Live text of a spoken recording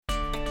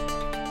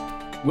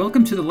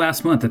Welcome to the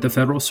last month at the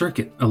Federal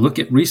Circuit, a look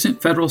at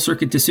recent Federal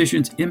Circuit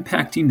decisions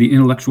impacting the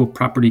intellectual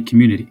property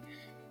community.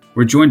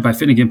 We're joined by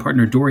Finnegan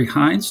partner Dory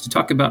Hines to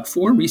talk about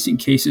 4 recent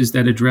cases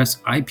that address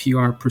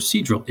IPR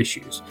procedural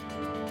issues.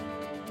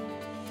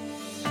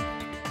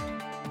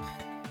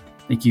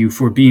 Thank you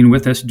for being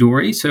with us,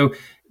 Dory. So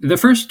the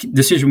first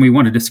decision we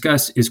want to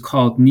discuss is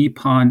called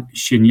Nippon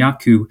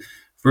Shinyaku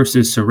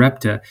versus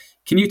Sarepta.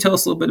 Can you tell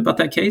us a little bit about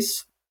that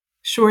case?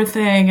 Sure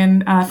thing.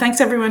 And thanks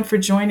everyone for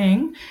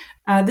joining.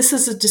 This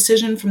is a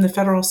decision from the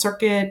Federal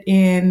Circuit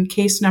in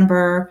case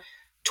number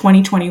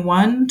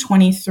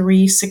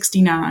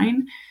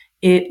 2021-2369.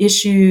 It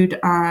issued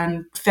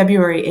on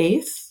February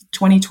 8th,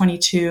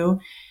 2022,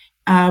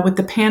 with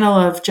the panel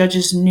of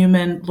Judges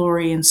Newman,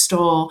 Lurie, and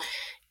Stoll.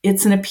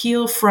 It's an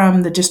appeal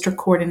from the District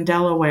Court in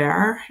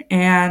Delaware,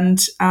 and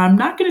I'm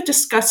not going to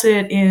discuss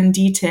it in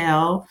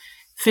detail.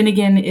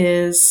 Finnegan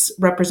is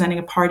representing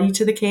a party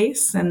to the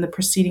case, and the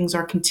proceedings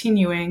are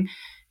continuing.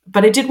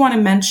 But I did want to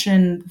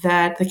mention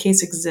that the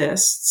case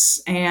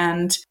exists,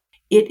 and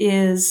it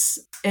is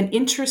an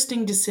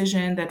interesting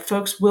decision that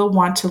folks will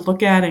want to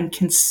look at and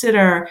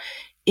consider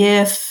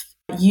if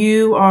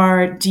you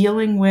are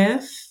dealing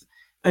with,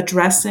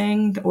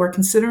 addressing, or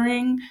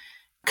considering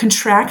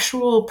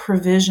contractual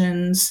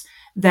provisions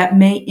that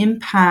may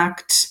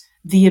impact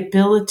the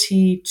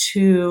ability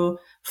to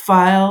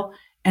file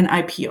an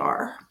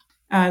IPR.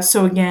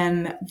 So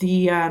again,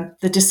 the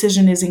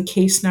decision is in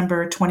case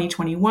number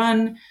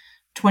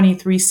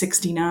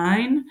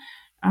 2021-2369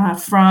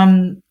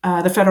 from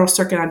the Federal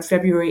Circuit on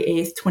February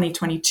 8th,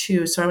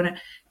 2022. So I want to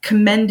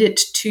commend it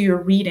to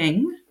your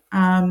reading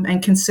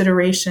and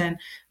consideration,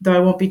 though I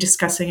won't be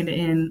discussing it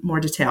in more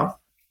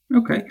detail.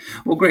 Okay.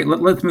 Well, great.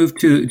 Let's move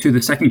to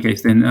the second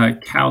case then,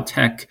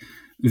 Caltech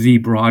v.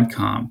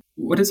 Broadcom.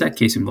 What does that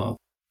case involve?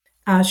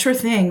 Sure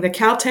thing. The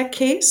Caltech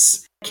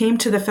case came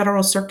to the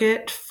Federal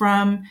Circuit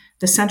from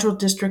the Central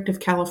District of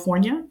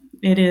California.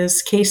 It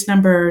is case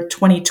number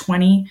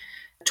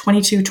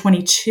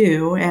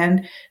 2020-2222,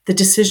 and the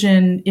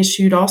decision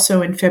issued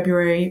also in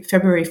February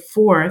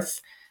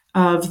 4th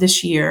of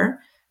this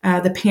year.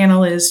 The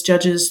panel is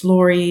Judges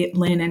Lurie,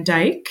 Lynn, and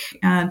Dyke,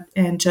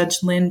 and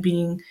Judge Lynn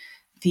being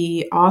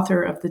the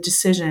author of the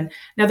decision.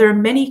 Now, there are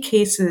many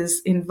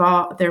issues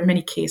involved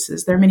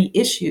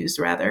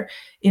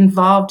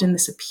in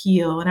this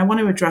appeal, and I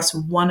want to address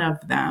one of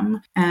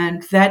them.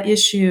 And that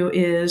issue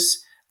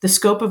is the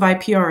scope of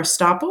IPR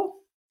estoppel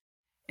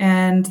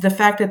and the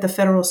fact that the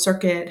Federal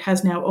Circuit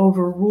has now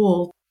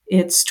overruled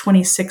its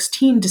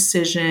 2016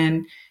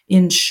 decision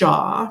in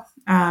Shaw.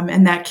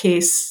 And that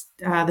case,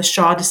 the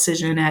Shaw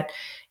decision at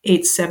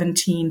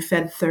 817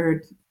 Fed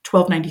 3rd,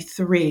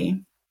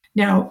 1293.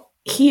 Now,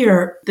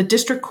 here, the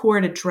district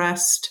court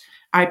addressed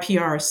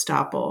IPR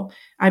estoppel.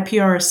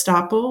 IPR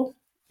estoppel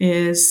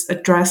is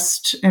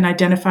addressed and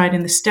identified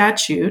in the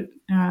statute,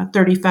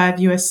 35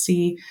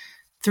 U.S.C.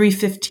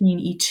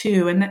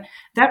 315E2, and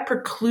that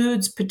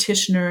precludes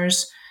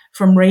petitioners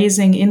from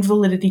raising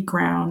invalidity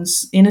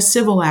grounds in a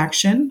civil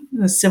action.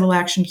 The civil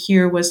action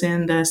here was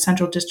in the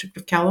Central District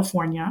of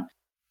California,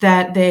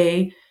 that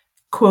they,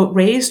 quote,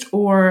 raised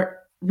or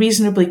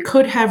reasonably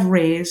could have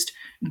raised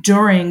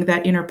during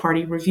that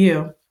inter-party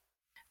review.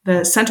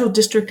 The Central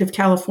District of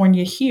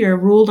California here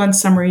ruled on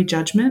summary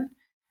judgment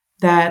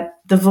that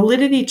the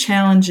validity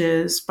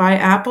challenges by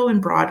Apple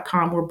and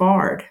Broadcom were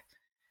barred.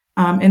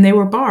 And they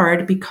were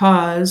barred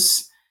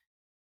because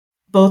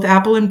both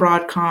Apple and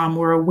Broadcom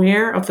were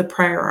aware of the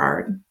prior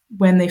art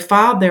when they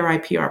filed their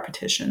IPR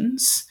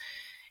petitions,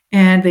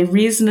 and they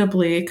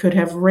reasonably could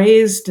have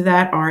raised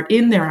that art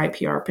in their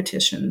IPR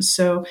petitions.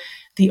 So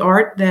the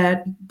art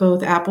that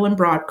both Apple and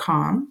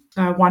Broadcom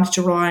wanted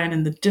to rely on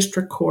in the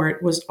district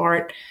court was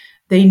art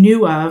they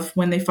knew of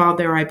when they filed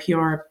their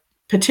IPR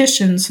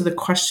petitions. So the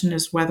question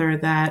is whether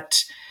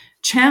that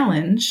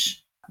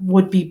challenge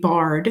would be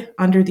barred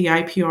under the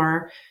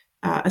IPR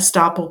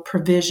estoppel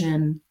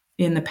provision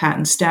in the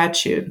patent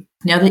statute.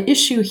 Now, the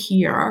issue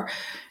here,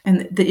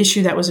 and the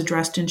issue that was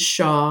addressed in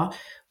Shaw,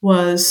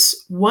 was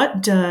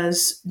what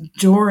does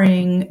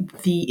during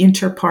the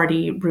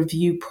inter-party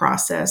review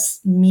process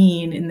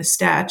mean in the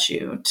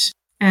statute?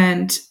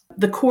 And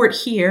the court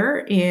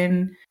here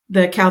in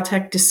the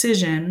Caltech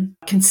decision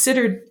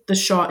considered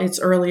its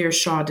earlier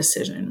Shaw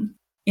decision,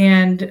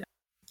 and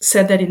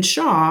said that in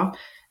Shaw,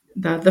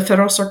 the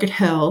Federal Circuit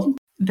held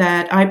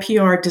that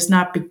IPR does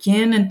not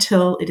begin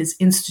until it is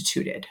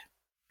instituted.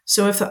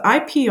 So if the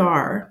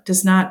IPR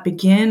does not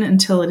begin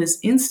until it is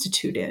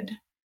instituted,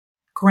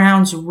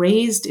 grounds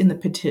raised in the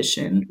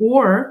petition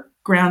or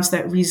grounds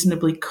that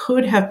reasonably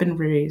could have been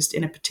raised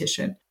in a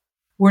petition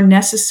were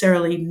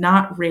necessarily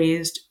not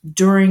raised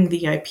during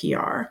the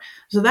IPR.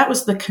 So that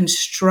was the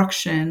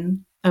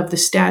construction of the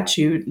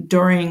statute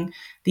during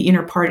the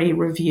inter-party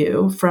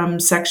review from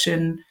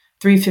Section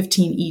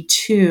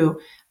 315E2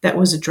 that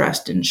was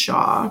addressed in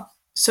Shaw.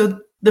 So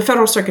the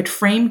Federal Circuit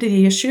framed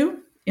the issue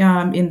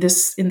in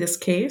this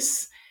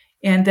case,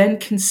 and then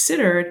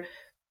considered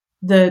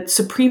the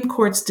Supreme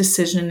Court's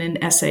decision in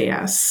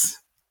SAS.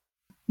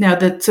 Now,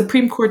 the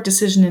Supreme Court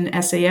decision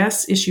in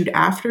SAS issued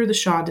after the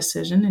Shaw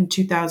decision in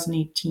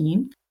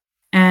 2018,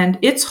 and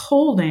its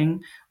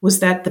holding was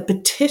that the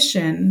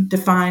petition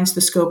defines the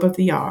scope of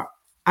the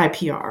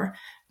IPR,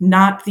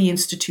 not the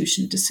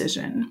institution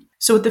decision.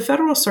 So what the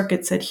Federal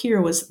Circuit said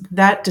here was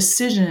that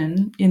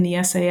decision in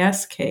the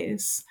SAS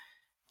case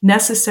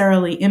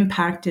necessarily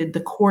impacted the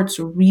court's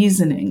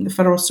reasoning, the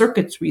Federal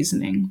Circuit's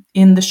reasoning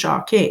in the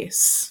Shaw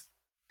case.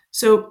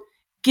 So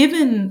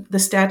given the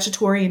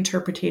statutory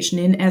interpretation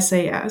in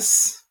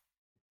SAS,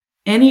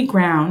 any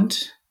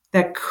ground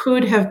that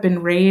could have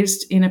been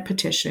raised in a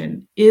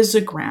petition is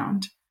a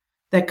ground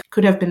that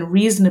could have been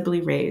reasonably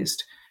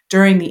raised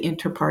during the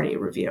inter partes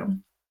review.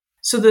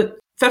 So the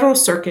Federal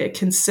Circuit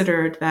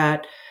considered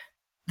that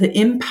the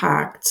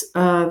impact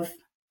of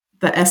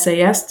the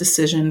SAS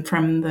decision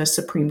from the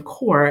Supreme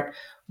Court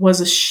was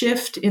a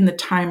shift in the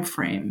time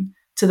frame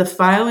to the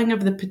filing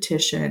of the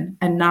petition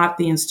and not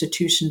the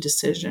institution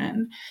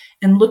decision.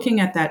 And looking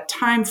at that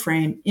time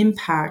frame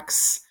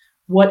impacts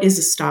what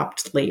is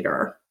stopped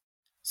later.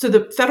 So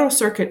the Federal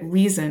Circuit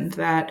reasoned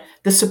that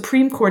the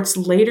Supreme Court's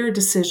later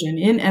decision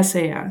in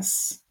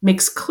SAS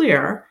makes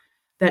clear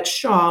that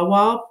Shaw,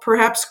 while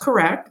perhaps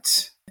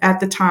correct at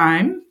the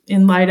time,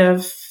 in light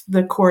of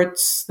the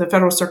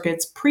Federal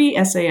Circuit's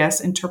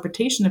pre-SAS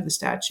interpretation of the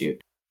statute,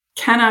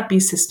 cannot be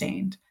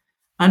sustained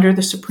under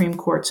the Supreme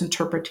Court's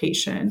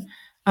interpretation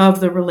of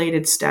the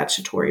related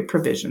statutory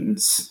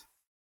provisions.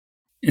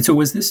 And so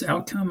was this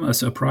outcome a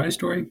surprise,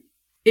 Dory?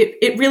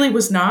 It really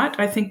was not.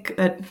 I think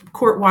that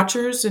court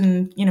watchers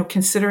and,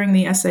 considering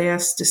the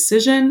SAS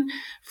decision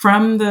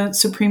from the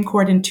Supreme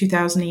Court in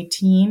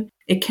 2018,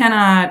 it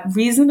cannot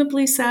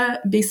reasonably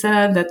be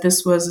said that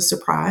this was a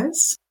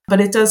surprise, but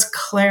it does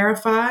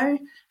clarify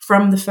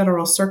from the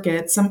Federal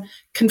Circuit some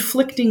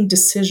conflicting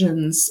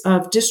decisions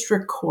of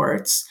district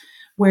courts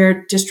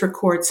where district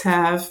courts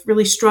have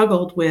really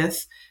struggled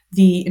with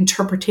the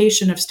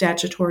interpretation of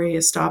statutory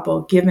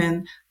estoppel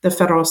given the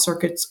Federal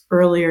Circuit's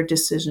earlier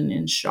decision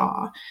in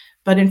Shaw.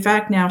 But in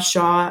fact, now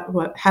Shaw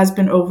has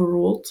been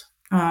overruled,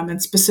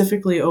 and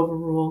specifically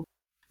overruled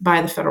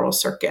by the Federal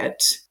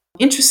Circuit.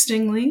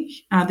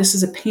 Interestingly, this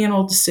is a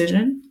panel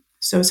decision.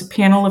 So it's a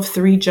panel of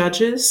 3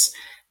 judges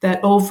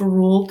that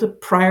overruled the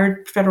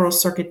prior Federal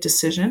Circuit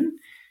decision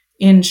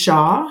in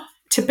Shaw.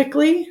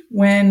 Typically,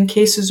 when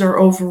cases are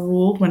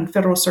overruled, when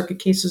Federal Circuit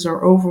cases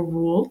are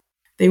overruled,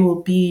 they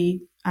will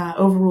be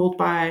overruled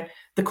by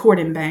the court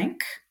en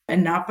banc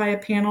and not by a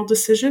panel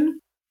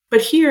decision.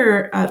 But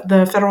here,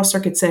 the Federal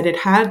Circuit said it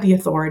had the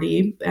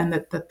authority, and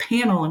that the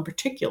panel in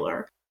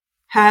particular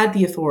had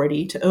the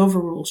authority to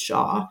overrule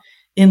Shaw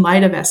in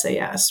light of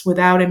SAS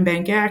without en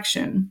banc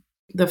action.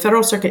 The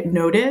Federal Circuit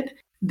noted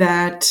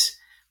that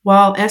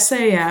while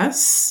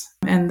SAS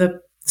and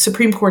the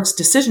Supreme Court's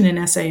decision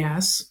in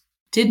SAS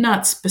did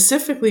not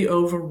specifically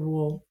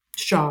overrule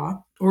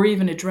Shaw or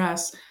even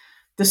address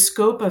the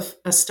scope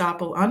of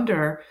estoppel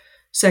under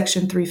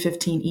Section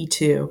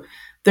 315E2,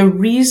 the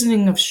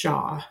reasoning of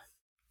Shaw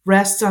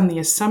rests on the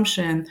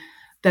assumption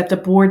that the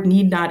board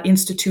need not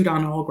institute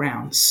on all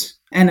grounds,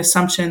 an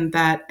assumption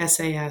that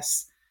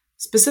SAS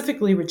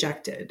specifically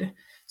rejected.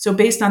 So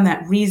based on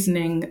that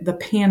reasoning, the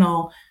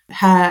panel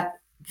had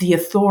the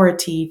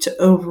authority to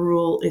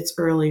overrule its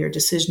earlier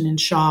decision in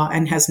Shaw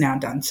and has now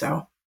done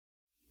so.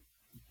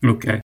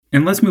 Okay.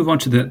 And let's move on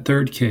to the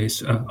third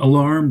case,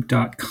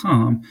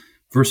 Alarm.com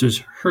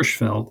versus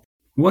Hirschfeld.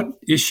 What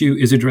issue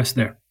is addressed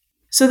there?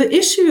 So the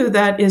issue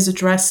that is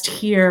addressed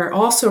here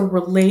also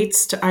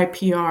relates to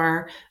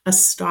IPR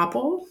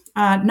estoppel,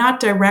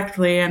 not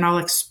directly, and I'll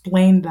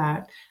explain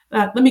that.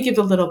 Let me give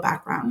a little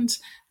background.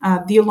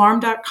 The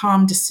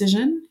Alarm.com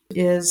decision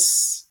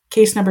is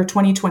case number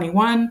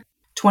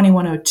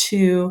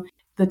 2021-2102.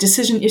 The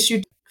decision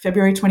issued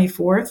February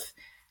 24th,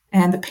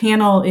 and the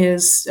panel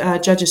is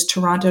Judges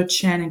Toronto,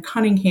 Chen, and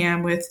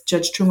Cunningham, with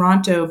Judge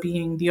Toronto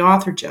being the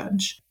author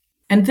judge.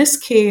 And this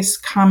case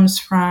comes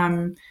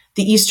from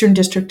the Eastern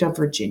District of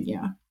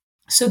Virginia.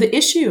 So the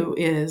issue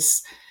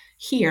is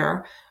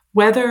here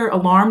whether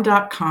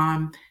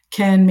Alarm.com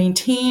can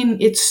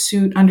maintain its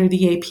suit under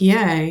the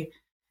APA,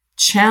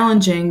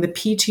 challenging the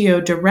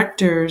PTO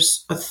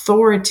director's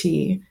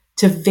authority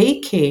to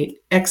vacate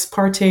ex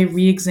parte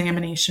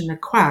reexamination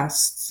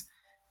requests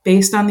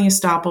based on the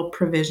estoppel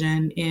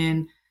provision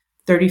in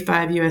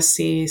 35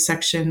 USC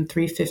section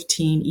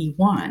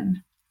 315E1.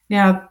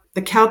 Now,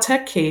 the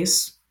Caltech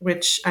case,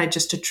 which I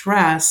just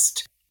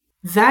addressed,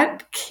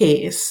 that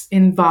case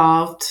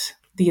involved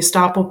the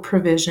estoppel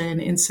provision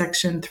in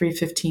section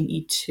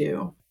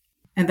 315E2,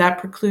 and that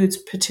precludes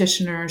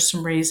petitioners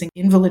from raising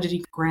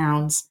invalidity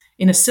grounds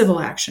in a civil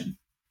action.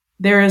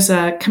 There is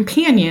a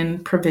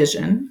companion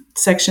provision,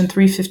 section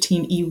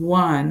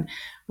 315E1,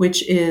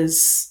 which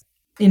is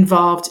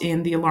involved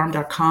in the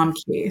Alarm.com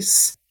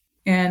case.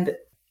 And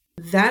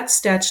that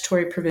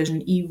statutory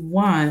provision,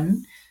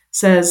 E1,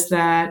 says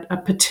that a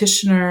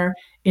petitioner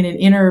in an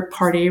inter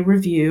partes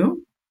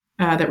review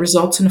that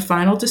results in a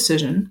final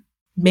decision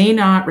may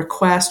not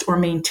request or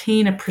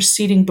maintain a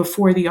proceeding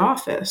before the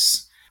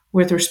office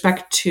with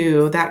respect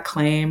to that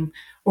claim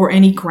or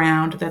any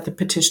ground that the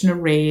petitioner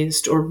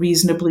raised or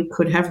reasonably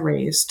could have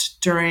raised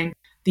during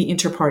the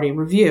inter-party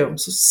review.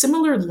 So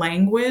similar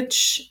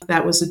language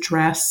that was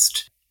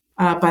addressed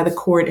by the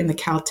court in the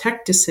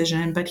Caltech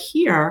decision, but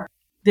here,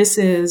 this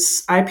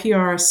is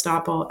IPR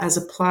estoppel as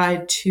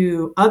applied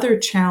to other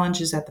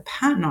challenges at the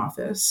Patent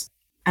Office,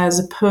 as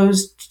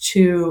opposed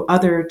to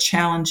other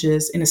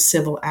challenges in a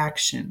civil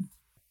action.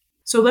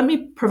 So let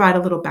me provide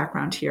a little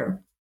background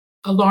here.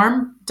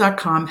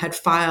 Alarm.com had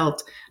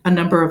filed a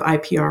number of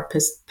IPR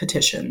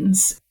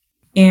petitions,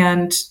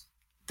 and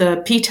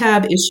the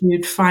PTAB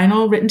issued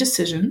final written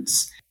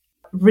decisions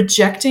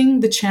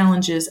rejecting the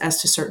challenges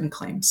as to certain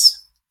claims.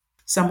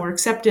 Some were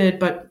accepted,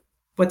 but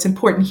what's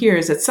important here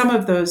is that some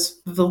of those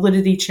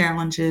validity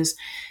challenges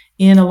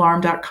in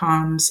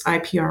Alarm.com's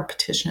IPR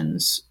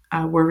petitions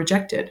were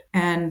rejected.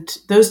 And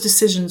those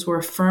decisions were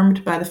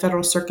affirmed by the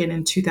Federal Circuit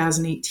in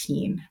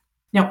 2018.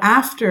 Now,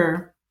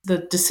 after the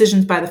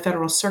decisions by the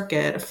Federal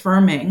Circuit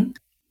affirming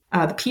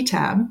the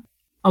PTAB,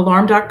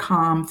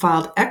 Alarm.com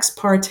filed ex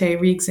parte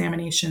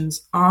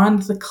reexaminations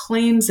on the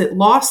claims it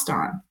lost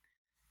on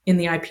in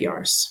the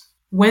IPRs.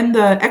 When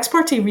the ex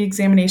parte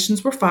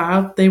reexaminations were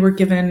filed, they were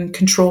given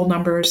control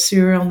numbers,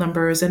 serial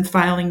numbers, and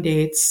filing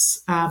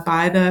dates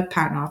by the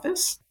Patent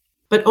Office.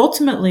 But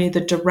ultimately,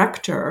 the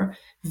director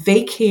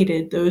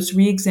vacated those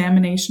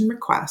reexamination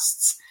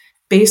requests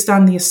based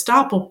on the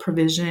estoppel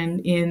provision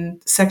in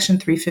Section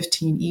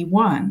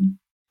 315E1.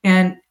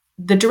 And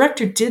the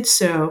director did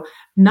so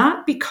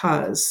not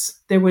because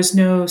there was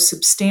no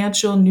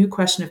substantial new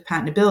question of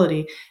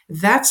patentability.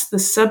 That's the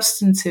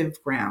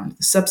substantive ground,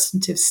 the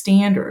substantive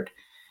standard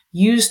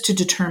used to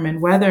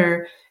determine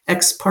whether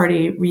ex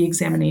parte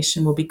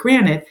reexamination will be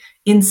granted.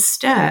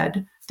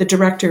 Instead, the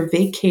director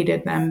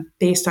vacated them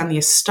based on the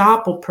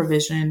estoppel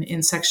provision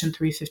in Section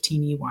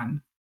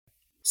 315E1.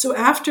 So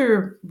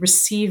after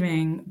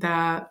receiving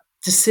that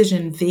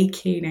decision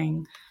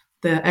vacating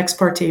the ex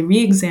parte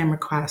reexam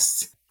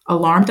requests,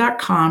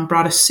 Alarm.com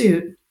brought a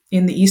suit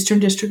in the Eastern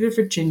District of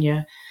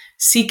Virginia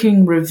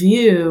seeking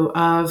review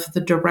of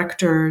the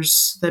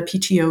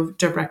PTO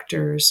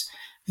director's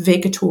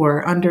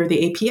vacatur under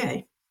the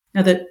APA.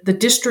 Now, the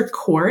district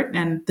court,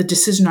 and the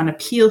decision on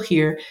appeal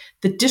here,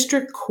 the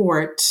district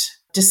court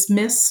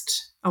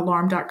dismissed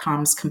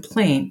Alarm.com's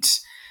complaint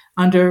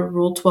under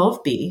Rule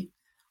 12b,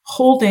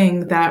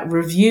 holding that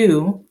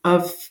review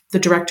of the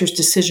director's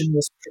decision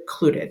was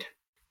precluded.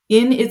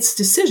 In its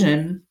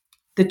decision,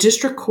 the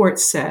district court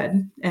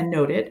said and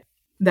noted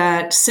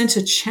that since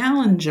a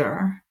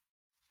challenger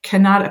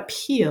cannot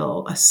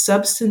appeal a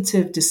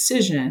substantive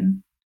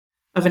decision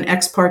of an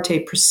ex parte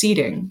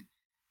proceeding,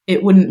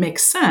 it wouldn't make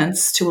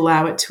sense to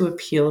allow it to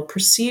appeal a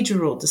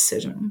procedural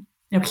decision.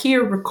 Now,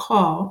 here,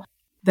 recall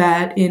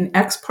that in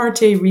ex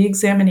parte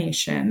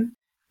reexamination,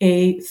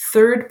 a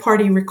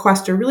third-party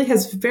requester really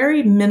has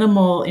very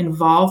minimal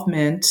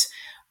involvement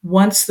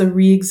once the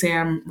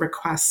reexam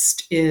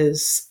request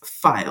is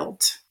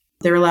filed.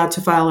 They're allowed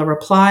to file a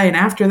reply, and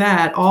after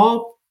that,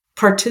 all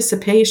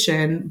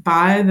participation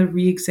by the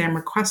reexam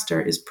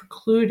requester is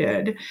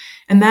precluded,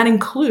 and that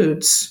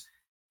includes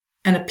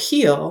an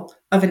appeal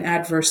of an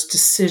adverse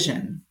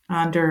decision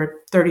under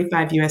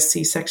 35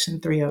 U.S.C. Section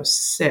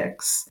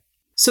 306.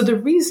 So the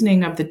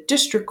reasoning of the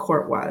district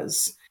court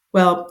was,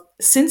 well,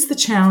 since the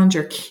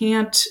challenger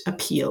can't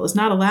appeal, is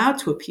not allowed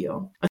to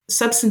appeal, a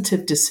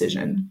substantive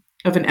decision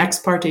of an ex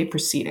parte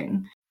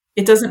proceeding,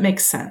 it doesn't make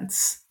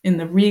sense in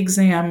the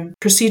reexam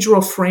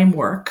procedural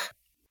framework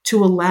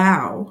to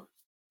allow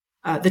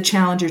the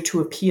challenger to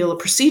appeal a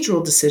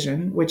procedural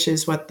decision, which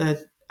is what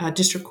the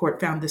district court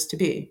found this to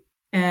be.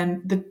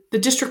 And the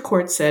district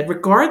court said,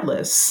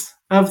 regardless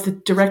of the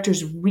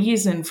director's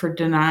reason for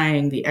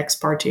denying the ex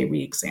parte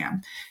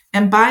reexam,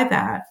 and by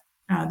that,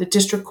 the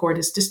district court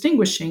is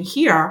distinguishing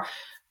here,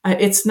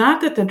 it's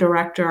not that the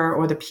director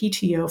or the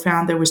PTO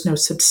found there was no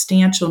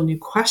substantial new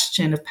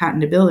question of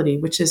patentability,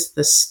 which is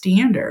the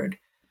standard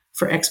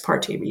for ex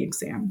parte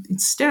reexam.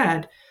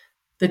 Instead,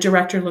 the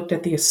director looked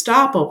at the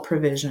estoppel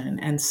provision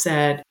and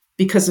said,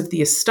 because of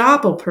the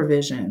estoppel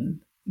provision,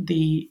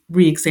 the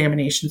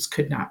reexaminations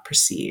could not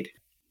proceed.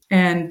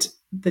 And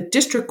the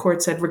district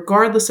court said,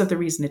 regardless of the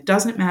reason, it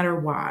doesn't matter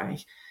why,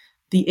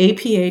 the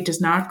APA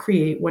does not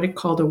create what it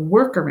called a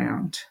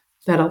workaround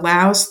that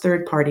allows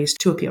third parties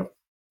to appeal.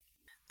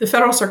 The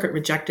Federal Circuit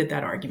rejected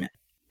that argument.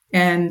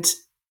 And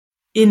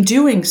in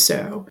doing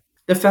so,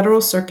 the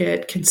Federal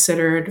Circuit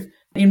considered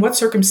in what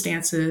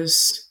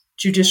circumstances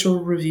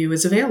judicial review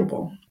is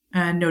available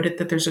and noted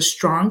that there's a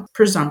strong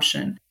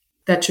presumption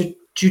that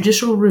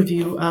judicial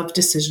review of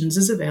decisions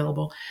is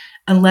available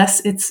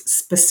unless it's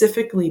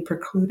specifically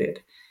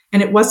precluded.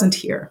 And it wasn't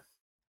here.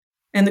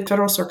 And the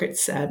Federal Circuit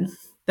said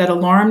that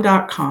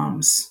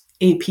Alarm.com's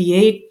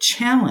APA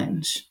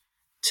challenge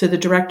to the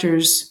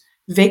director's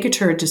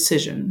vacatur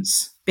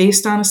decisions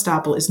based on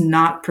estoppel is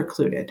not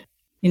precluded.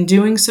 In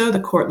doing so, the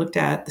court looked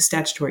at the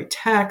statutory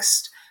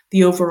text,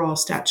 the overall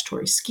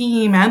statutory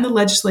scheme, and the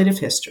legislative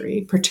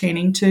history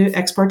pertaining to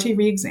ex parte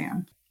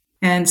reexam,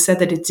 and said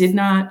that it did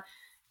not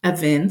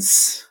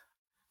evince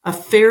a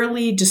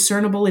fairly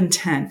discernible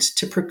intent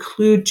to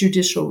preclude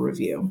judicial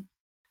review.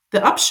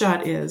 The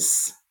upshot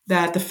is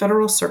that the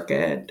Federal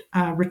Circuit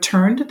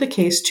returned the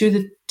case to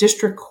the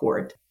district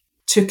court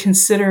to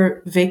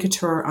consider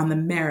vacatur on the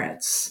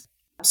merits.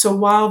 So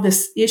while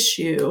this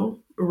issue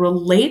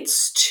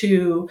relates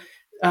to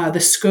the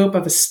scope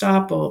of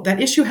estoppel,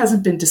 that issue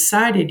hasn't been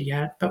decided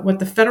yet, but what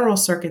the Federal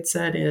Circuit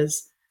said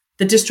is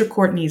the district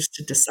court needs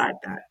to decide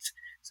that.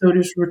 So it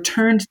is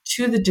returned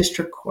to the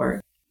district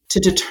court to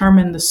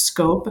determine the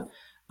scope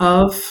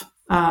of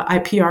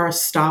IPR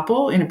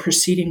estoppel in a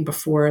proceeding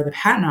before the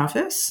Patent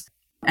Office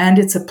and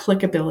its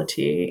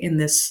applicability in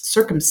this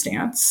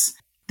circumstance.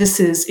 This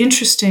is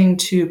interesting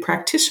to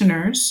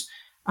practitioners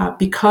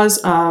because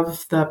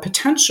of the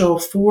potential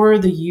for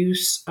the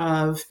use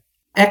of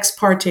ex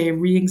parte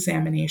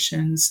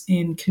reexaminations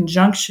in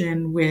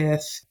conjunction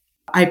with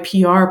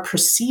IPR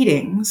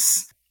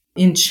proceedings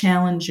in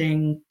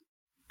challenging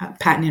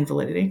patent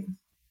invalidity.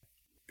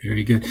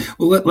 Very good.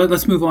 Well,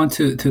 let's move on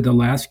to the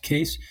last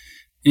case,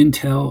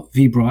 Intel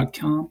v.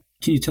 Broadcom.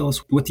 Can you tell us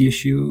what the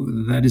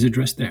issue that is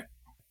addressed there?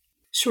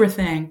 Sure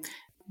thing.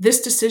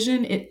 This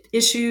decision, it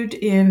issued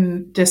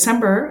in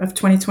December of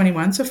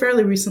 2021, so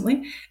fairly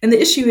recently. And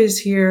the issue is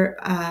here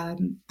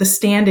the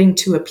standing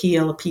to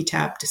appeal a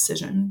PTAB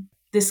decision.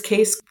 This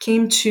case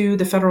came to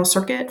the Federal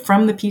Circuit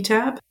from the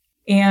PTAB,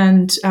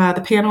 and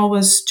the panel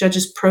was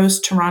Judges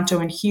Prost, Toronto,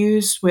 and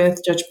Hughes,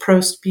 with Judge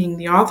Prost being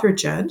the author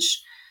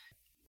judge.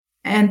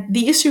 And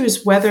the issue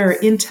is whether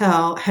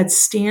Intel had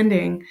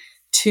standing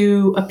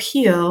to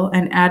appeal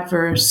an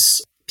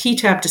adverse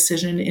PTAB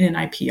decision in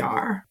an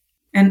IPR.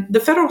 And the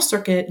Federal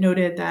Circuit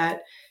noted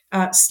that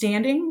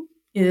standing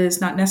is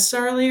not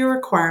necessarily a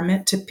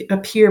requirement to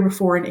appear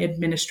before an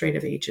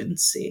administrative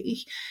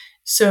agency.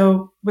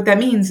 So what that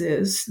means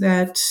is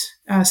that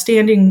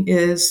standing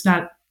is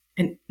not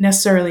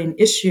necessarily an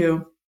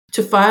issue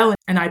to file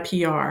an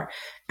IPR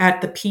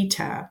at the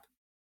PTAB,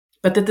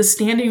 but that the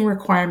standing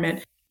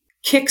requirement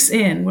kicks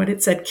in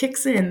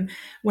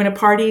when a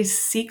party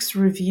seeks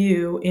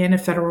review in a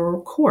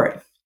federal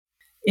court.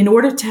 In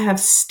order to have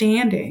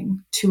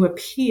standing to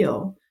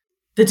appeal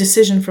the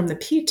decision from the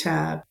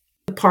PTAB,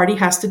 the party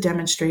has to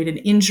demonstrate an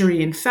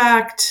injury in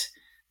fact.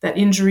 That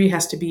injury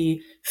has to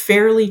be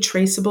fairly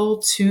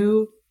traceable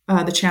to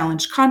the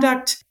challenged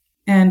conduct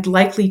and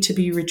likely to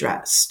be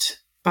redressed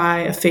by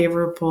a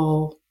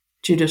favorable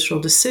judicial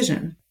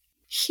decision.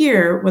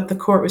 Here, what the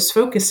court was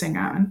focusing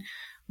on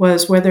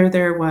was whether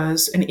there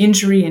was an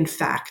injury in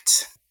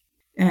fact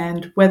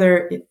and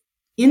whether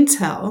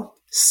Intel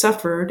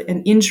suffered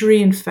an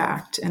injury in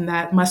fact, and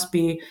that must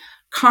be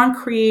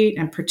concrete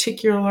and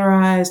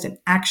particularized and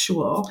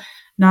actual,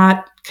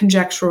 not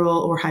conjectural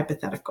or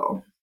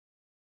hypothetical.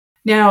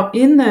 Now,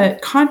 in the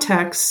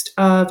context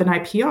of an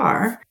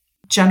IPR,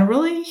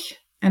 generally,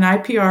 an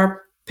IPR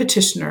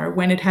petitioner,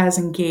 when it has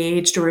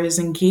engaged or is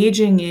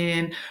engaging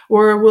in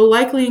or will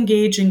likely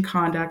engage in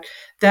conduct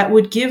that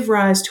would give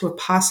rise to a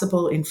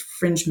possible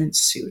infringement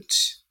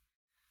suit.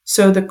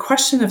 So the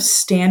question of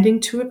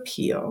standing to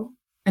appeal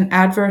an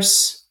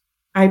adverse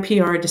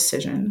IPR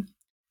decision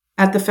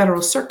at the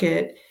Federal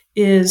Circuit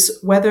is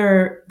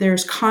whether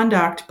there's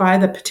conduct by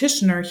the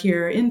petitioner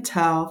here,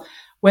 Intel,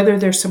 whether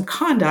there's some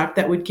conduct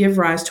that would give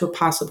rise to a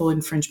possible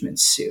infringement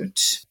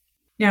suit.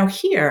 Now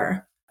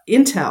here,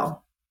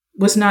 Intel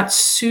was not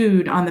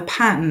sued on the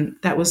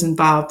patent that was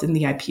involved in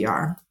the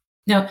IPR.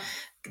 Now,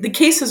 the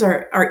cases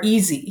are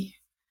easy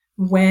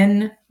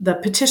when the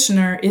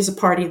petitioner is a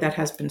party that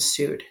has been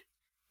sued.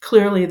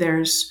 Clearly,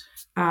 there's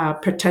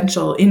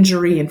potential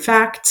injury in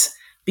fact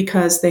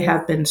because they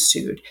have been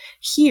sued.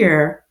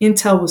 Here,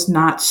 Intel was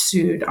not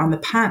sued on the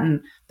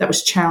patent that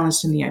was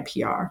challenged in the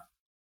IPR.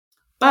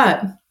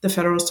 But the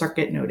Federal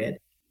Circuit noted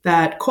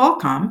that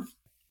Qualcomm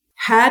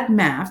had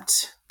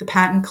mapped the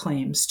patent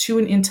claims to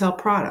an Intel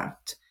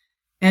product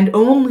and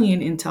only an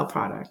Intel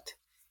product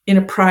in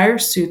a prior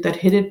suit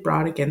that it had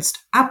brought against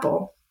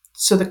Apple.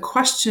 So the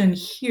question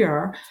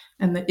here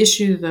and the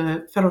issue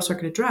the Federal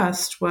Circuit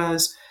addressed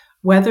was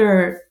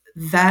whether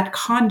that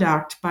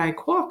conduct by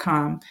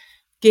Qualcomm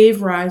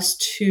gave rise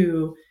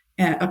to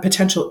a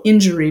potential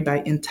injury by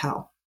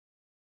Intel.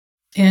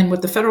 And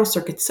what the Federal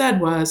Circuit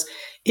said was,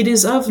 it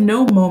is of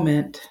no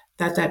moment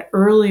that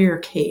earlier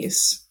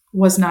case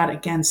was not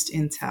against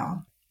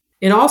Intel.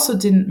 It also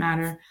didn't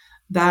matter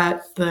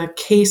that the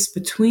case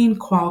between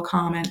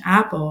Qualcomm and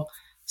Apple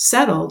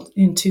settled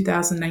in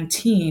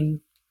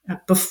 2019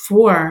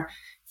 before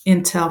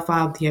Intel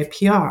filed the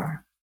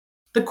IPR.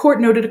 The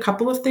court noted a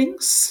couple of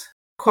things.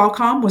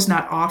 Qualcomm was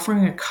not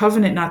offering a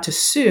covenant not to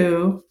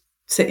sue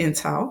to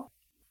Intel.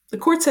 The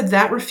court said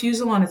that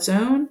refusal on its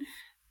own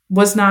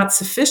was not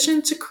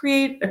sufficient to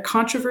create a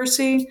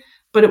controversy,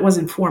 but it was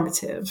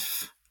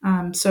informative.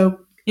 So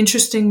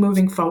interesting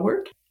moving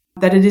forward,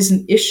 that it is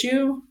an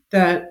issue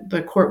that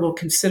the court will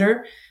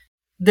consider.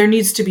 There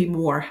needs to be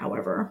more,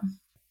 however.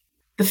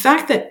 The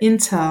fact that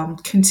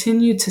Intel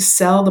continued to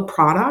sell the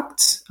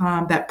product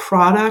that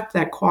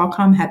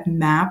Qualcomm had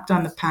mapped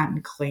on the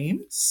patent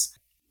claims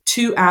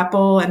to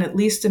Apple and at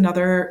least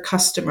another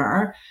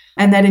customer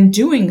and that in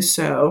doing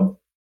so,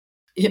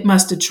 it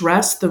must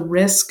address the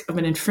risk of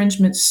an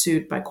infringement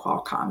suit by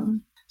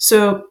Qualcomm.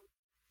 So,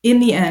 in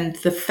the end,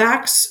 the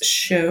facts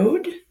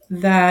showed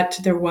that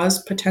there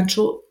was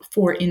potential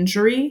for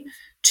injury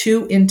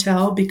to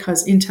Intel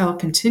because Intel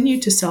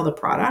continued to sell the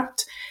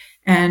product.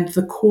 And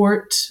the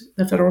court,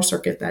 the Federal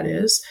Circuit that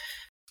is,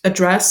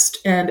 addressed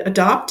and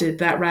adopted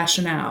that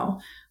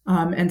rationale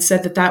and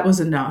said that that was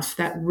enough,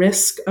 that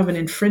risk of an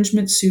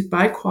infringement suit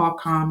by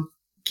Qualcomm,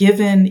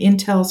 given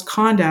Intel's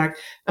conduct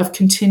of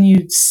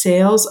continued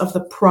sales of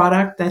the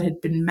product that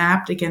had been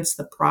mapped against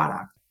the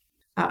product,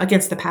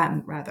 against the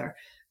patent, rather.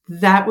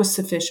 That was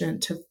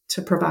sufficient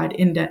to provide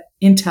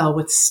Intel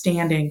with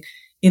standing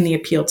in the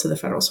appeal to the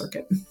Federal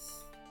Circuit.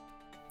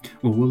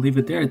 Well, we'll leave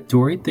it there.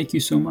 Dory, thank you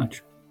so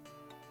much.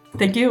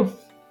 Thank you.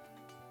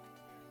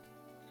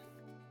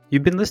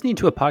 You've been listening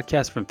to a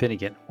podcast from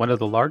Finnegan, one of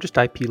the largest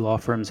IP law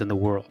firms in the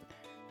world.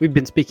 We've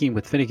been speaking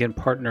with Finnegan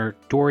partner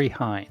Dory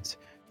Hines.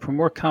 For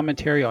more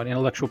commentary on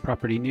intellectual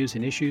property news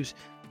and issues,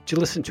 to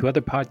listen to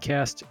other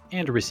podcasts,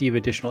 and to receive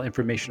additional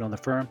information on the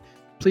firm,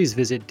 please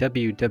visit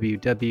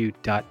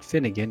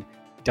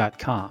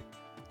www.finnegan.com.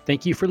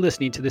 Thank you for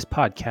listening to this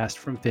podcast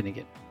from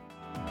Finnegan.